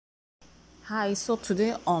Hi, so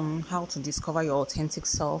today on How to Discover Your Authentic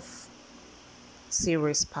Self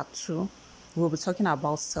series part 2, we'll be talking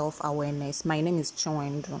about self-awareness. My name is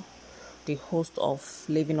Chawendo, the host of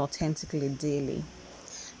Living Authentically Daily.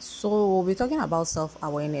 So we'll be talking about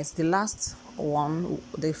self-awareness. The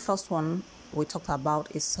first one we talked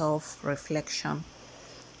about is self-reflection.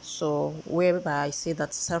 So whereby I say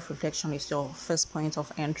that self-reflection is your first point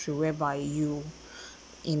of entry, whereby you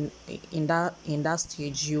in that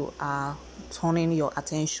stage you are turning your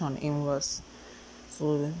attention inwards.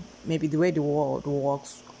 So maybe the way the world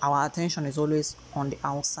works, our attention is always on the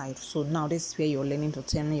outside. So now this is where you're learning to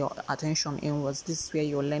turn your attention inwards. This is where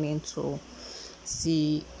you're learning to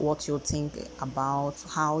see what you think about,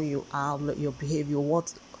 how you are, your behavior,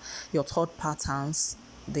 what your thought patterns,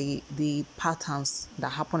 the patterns that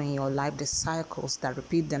happen in your life, the cycles that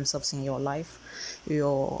repeat themselves in your life,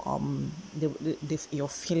 your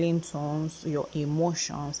feeling tones, your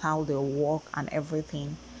emotions, how they work, and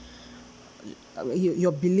everything.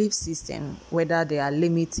 Your belief system, whether they are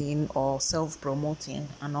limiting or self-promoting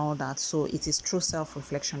and all that. So it is through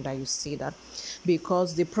self-reflection that you see that,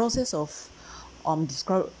 because the process of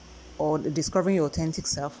discovering your authentic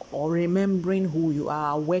self, or remembering who you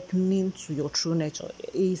are, awakening to your true nature,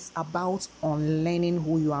 is about unlearning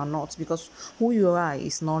who you are not, because who you are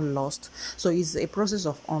is not lost. So it's a process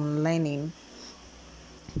of unlearning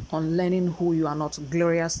who you are not.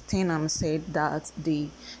 Gloria Steinem said that the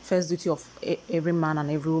first duty of every man and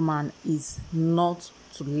every woman is not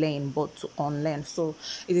to learn but to unlearn. So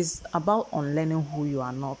it is about unlearning who you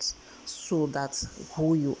are not, so that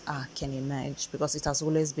who you are can emerge, because it has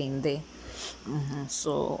always been there.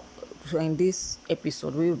 So in this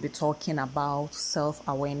episode, we will be talking about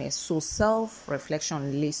self-awareness. So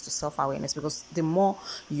self-reflection leads to self-awareness, because the more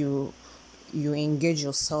you engage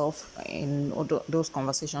yourself in those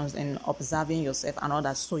conversations and observing yourself and all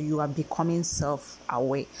that, so you are becoming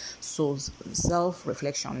self-aware. So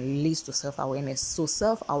self-reflection leads to self-awareness. So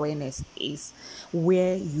self-awareness is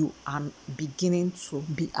where you are beginning to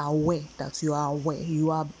be aware that you are aware.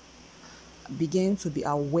 You are beginning to be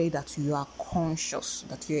aware that you are conscious,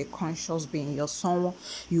 that you're a conscious being. You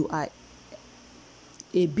are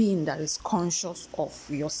a being that is conscious of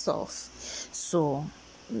yourself. So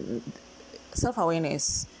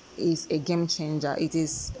self-awareness is a game changer. It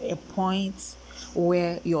is a point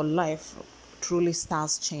where your life truly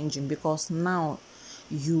starts changing, because now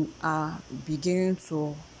you are beginning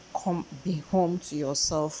to be home to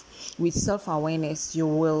yourself. With self-awareness, you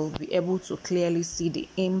will be able to clearly see the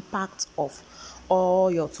impact of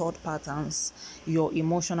all your thought patterns, your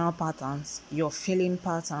emotional patterns, your feeling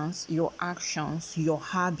patterns, your actions, your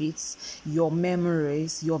habits, your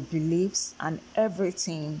memories, your beliefs, and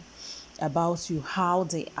everything about you, how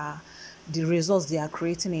they are, the results they are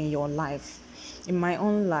creating in your life. In my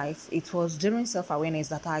own life, it was during self-awareness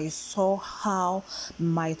that I saw how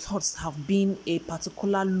my thoughts have been a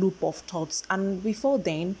particular loop of thoughts. And before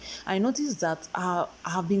then, I noticed that I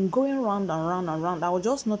have been going round and round and round. I would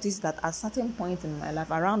just notice that at certain point in my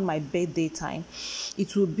life, around my birthday time,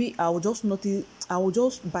 I will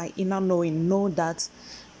just by inner knowing know that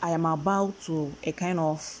I am about to a kind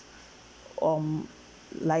of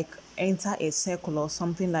like enter a circle or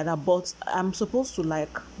something like that, but I'm supposed to like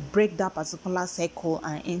break that particular circle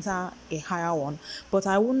and enter a higher one, but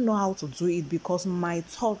I won't know how to do it because my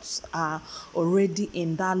thoughts are already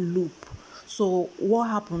in that loop. So what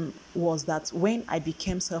happened was that when I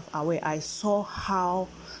became self-aware, I saw how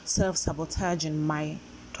self-sabotaging my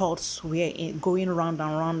thoughts were going round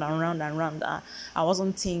and round and round and round. I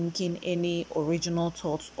wasn't thinking any original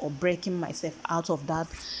thoughts or breaking myself out of that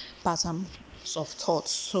pattern of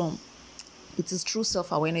thoughts. So it is through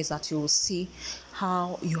self-awareness that you will see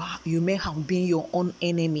how you may have been your own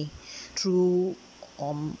enemy through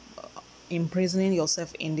imprisoning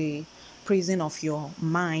yourself in the prison of your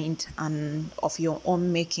mind and of your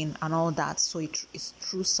own making and all that. So it's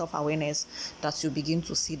through self-awareness that you begin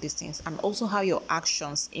to see these things, and also how your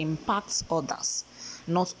actions impact others,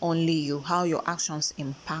 not only you, how your actions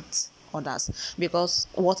impact others, because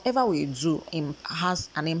whatever we do has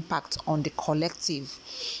an impact on the collective,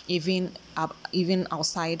 even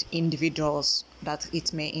outside individuals that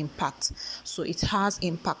it may impact. So it has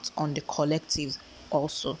impact on the collective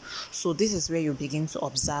also. So this is where you begin to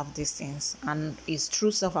observe these things, and it's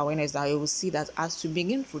through self-awareness that you will see that as you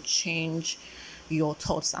begin to change your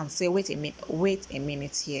thoughts and say, wait a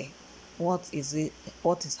minute here, what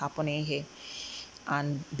is happening here,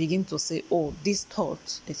 and begin to say, oh, this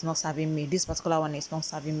thought is not serving me, this particular one is not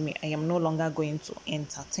serving me, I am no longer going to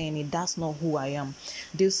entertain it. That's not who I am.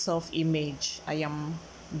 This self-image I am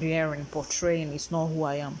portraying is not who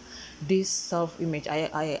I am. this self-image.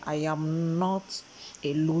 I am not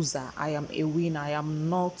a loser. I am a winner. I am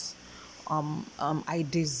not I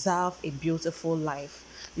deserve a beautiful life.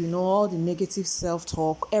 All the negative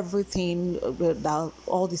self-talk, everything, that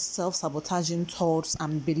all the self-sabotaging thoughts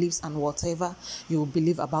and beliefs and whatever you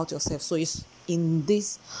believe about yourself. So it's in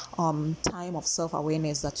this time of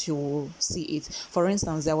self-awareness that you will see it. For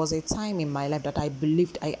instance, there was a time in my life that I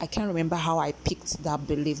believed, I can't remember how I picked that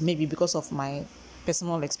belief, maybe because of my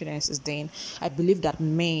personal experiences. Then I believed that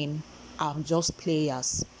men are just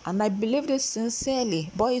players, and I believed it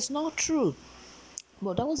sincerely, but it's not true.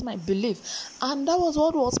 But that was my belief, and that was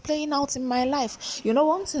what was playing out in my life.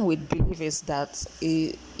 One thing with belief is that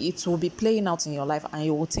it will be playing out in your life, and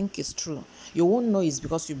you will think it's true. You won't know it's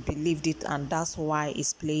because you believed it, and that's why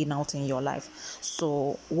it's playing out in your life.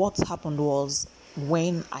 So what happened was,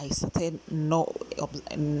 when I started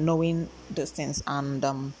knowing these things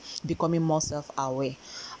and becoming more self-aware,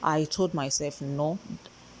 I told myself, no,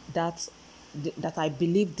 that that I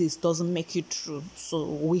believe this doesn't make it true. So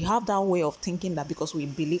we have that way of thinking that because we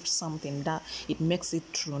believed something, that it makes it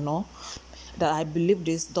true. No, that I believe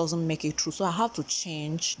this doesn't make it true. So I have to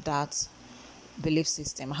change that belief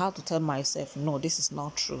system. I have to tell myself, no, this is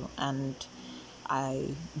not true, and I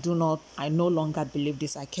no longer believe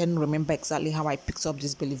this. I can't remember exactly how I picked up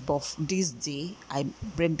this belief, but this day I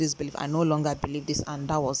break this belief. I no longer believe this, and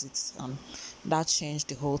that was it. That changed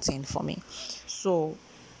the whole thing for me. So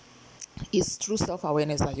it's through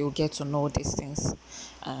self-awareness that you'll get to know these things,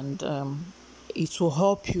 and it will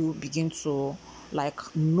help you begin to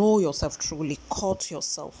know yourself truly, cut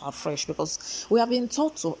yourself afresh, because we have been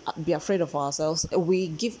taught to be afraid of ourselves. We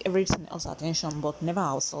give everything else attention, but never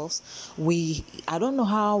ourselves. I don't know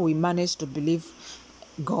how we manage to believe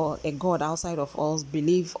a God outside of us,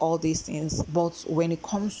 believe all these things, but when it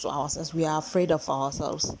comes to ourselves, we are afraid of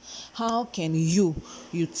ourselves. How can you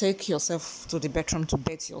take yourself to the bedroom to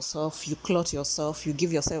bathe yourself, you clothe yourself, you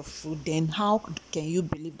give yourself food, then how can you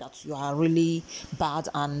believe that you are really bad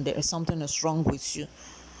and there is something that's wrong with you?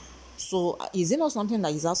 So is it not something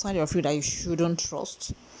that is outside of you that you shouldn't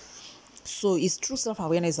trust? So it's through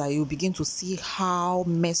self-awareness that you begin to see how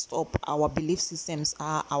messed up our belief systems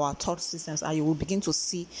are, our thought systems are. You will begin to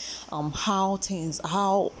see how things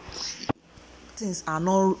are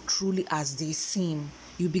not truly as they seem.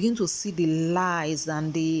 You begin to see the lies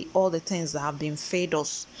and all the things that have been fed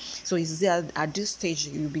us. So it's there at this stage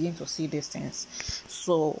you begin to see these things.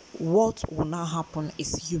 So what will now happen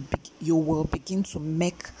is you will begin to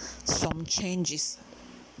make some changes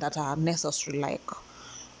that are necessary,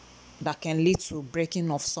 that can lead to breaking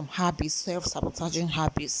of some habits, self-sabotaging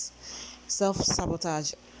habits.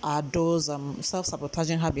 Self-sabotaging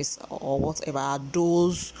habits, or whatever, are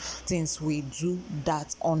those things we do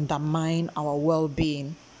that undermine our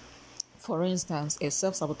well-being. For instance, a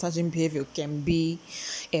self-sabotaging behavior can be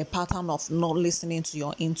a pattern of not listening to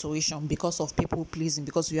your intuition because of people pleasing,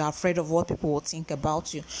 because you are afraid of what people will think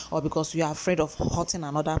about you, or because you are afraid of hurting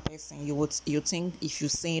another person. You think if you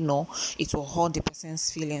say no, it will hurt the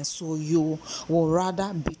person's feelings. So you will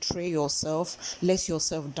rather betray yourself, let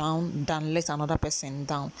yourself down, than let another person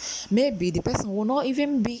down. Maybe the person will not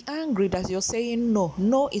even be angry that you're saying no.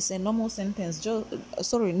 No is a normal sentence. No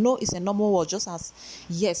is a normal word, just as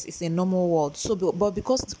yes is a normal word. So, but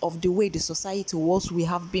because of the way the society works, we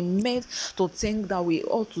have been made to think that we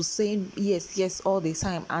ought to say yes all the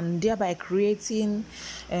time, and thereby creating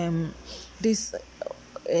this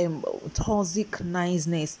toxic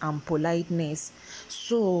niceness and politeness.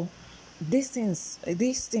 So these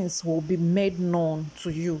things will be made known to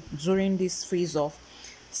you during this phase of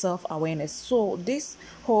self-awareness. So this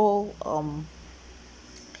whole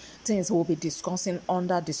things we'll be discussing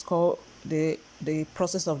under the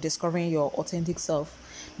process of discovering your authentic self.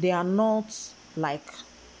 They are not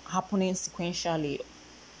happening sequentially,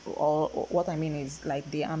 or what I mean is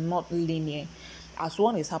they are not linear. As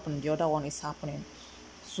one is happening, the other one is happening.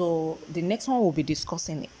 So the next one we'll be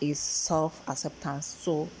discussing is self-acceptance.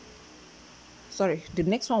 The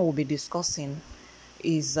next one we'll be discussing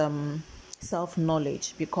is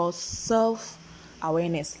self-knowledge, because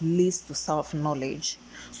self-awareness leads to self-knowledge.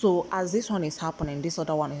 So as this one is happening, this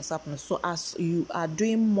other one is happening. So as you are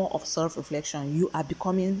doing more of self-reflection, you are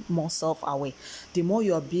becoming more self-aware. The more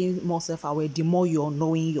you are being more self-aware, the more you're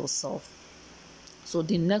knowing yourself. So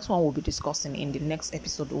the next one we'll be discussing in the next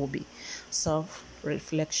episode will be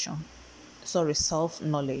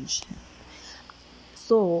self-knowledge.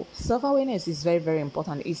 So self-awareness is very, very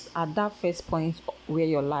important. It's at that first point where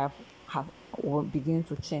your life will begin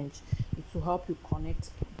to change. It will help you connect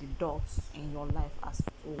the dots in your life as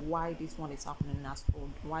to why this one is happening, as to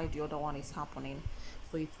why the other one is happening.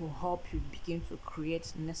 So it will help you begin to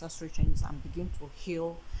create necessary changes and begin to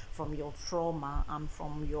heal from your trauma and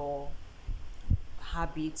from your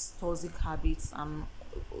habits, toxic habits, and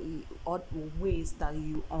odd ways that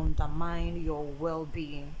you undermine your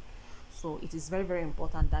well-being. So it is very, very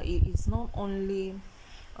important that it is not only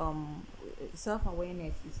um,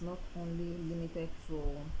 self-awareness is not only limited to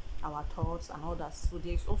our thoughts and all that. So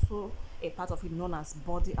there's also a part of it known as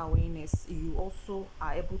body awareness. You also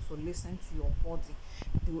are able to listen to your body,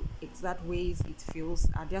 the exact ways it feels.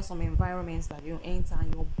 Are there some environments that you enter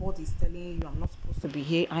and your body is telling you I'm not supposed to be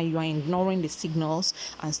here, and you are ignoring the signals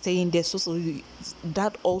and staying there?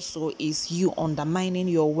 That also is you undermining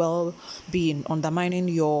your well-being, undermining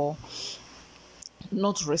your,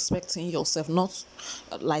 not respecting yourself, not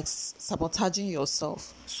like sabotaging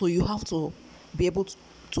yourself. So you have to be able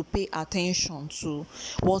to pay attention to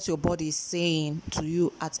what your body is saying to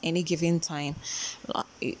you at any given time.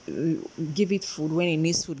 Give it food when it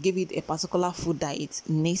needs food, give it a particular food that it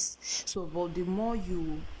needs. So but the more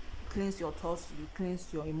you cleanse your thoughts, you cleanse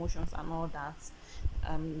your emotions and all that,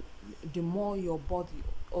 um the more your body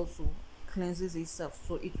also cleanses itself.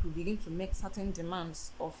 So it will begin to make certain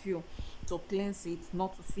demands of you to cleanse it,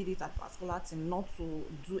 not to feed it a particular thing, not to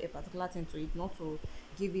do a particular thing to it, not to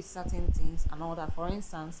give it certain things and all that. For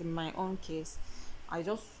instance, in my own case, I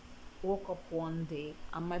just woke up one day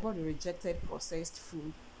and my body rejected processed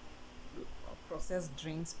food, processed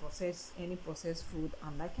drinks, processed any processed food,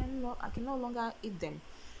 and I can no longer eat them.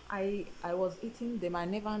 I was eating them. I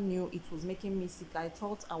never knew it was making me sick. I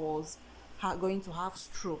thought I was going to have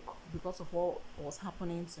stroke because of what was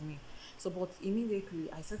happening to me. So, but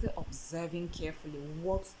immediately I started observing carefully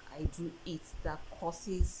what I do eat that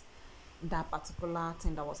causes that particular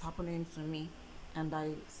thing that was happening to me. And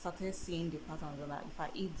I started seeing the patterns that if I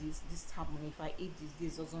eat this happens. If I eat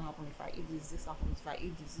this doesn't happen. If I eat this happens. If I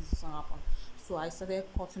eat this doesn't happen. So I started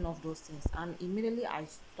cutting off those things, and immediately I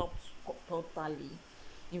stopped totally.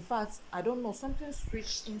 In fact, I don't know, something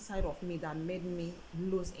switched inside of me that made me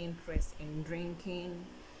lose interest in drinking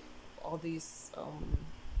all these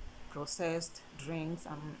processed drinks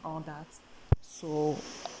and all that. So,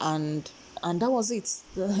 and that was it.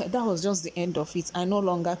 That was just the end of it. I no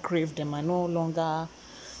longer crave them. I no longer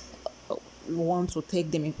want to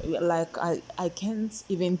take them. Like I can't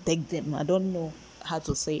even take them. I don't know how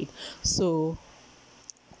to say it. So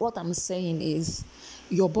what I'm saying is,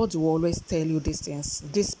 your body will always tell you these things.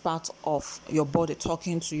 This part of your body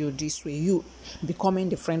talking to you this way, you becoming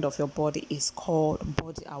the friend of your body, is called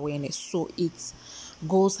body awareness. So it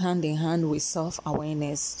goes hand in hand with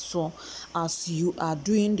self-awareness. So as you are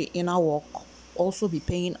doing the inner work, also be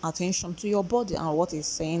paying attention to your body and what it's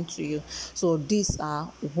saying to you. So these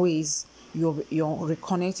are ways you're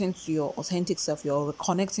reconnecting to your authentic self, you're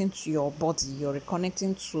reconnecting to your body, you're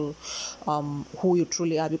reconnecting to who you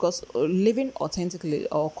truly are. Because living authentically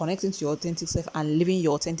or connecting to your authentic self and living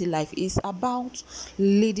your authentic life is about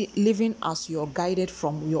living as you're guided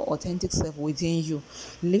from your authentic self within you,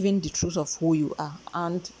 living the truth of who you are.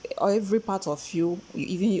 And every part of you,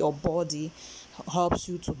 even your body, helps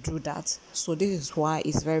you to do that. So this is why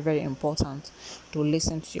it's very, very important to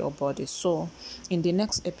listen to your body. So in the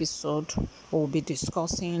next episode, we'll be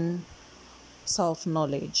discussing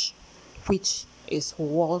self-knowledge, which is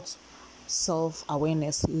what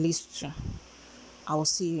self-awareness leads to. I will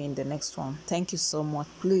see you in the next one. Thank you so much.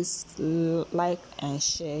 Please like and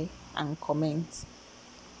share and comment.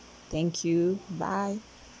 Thank you. Bye.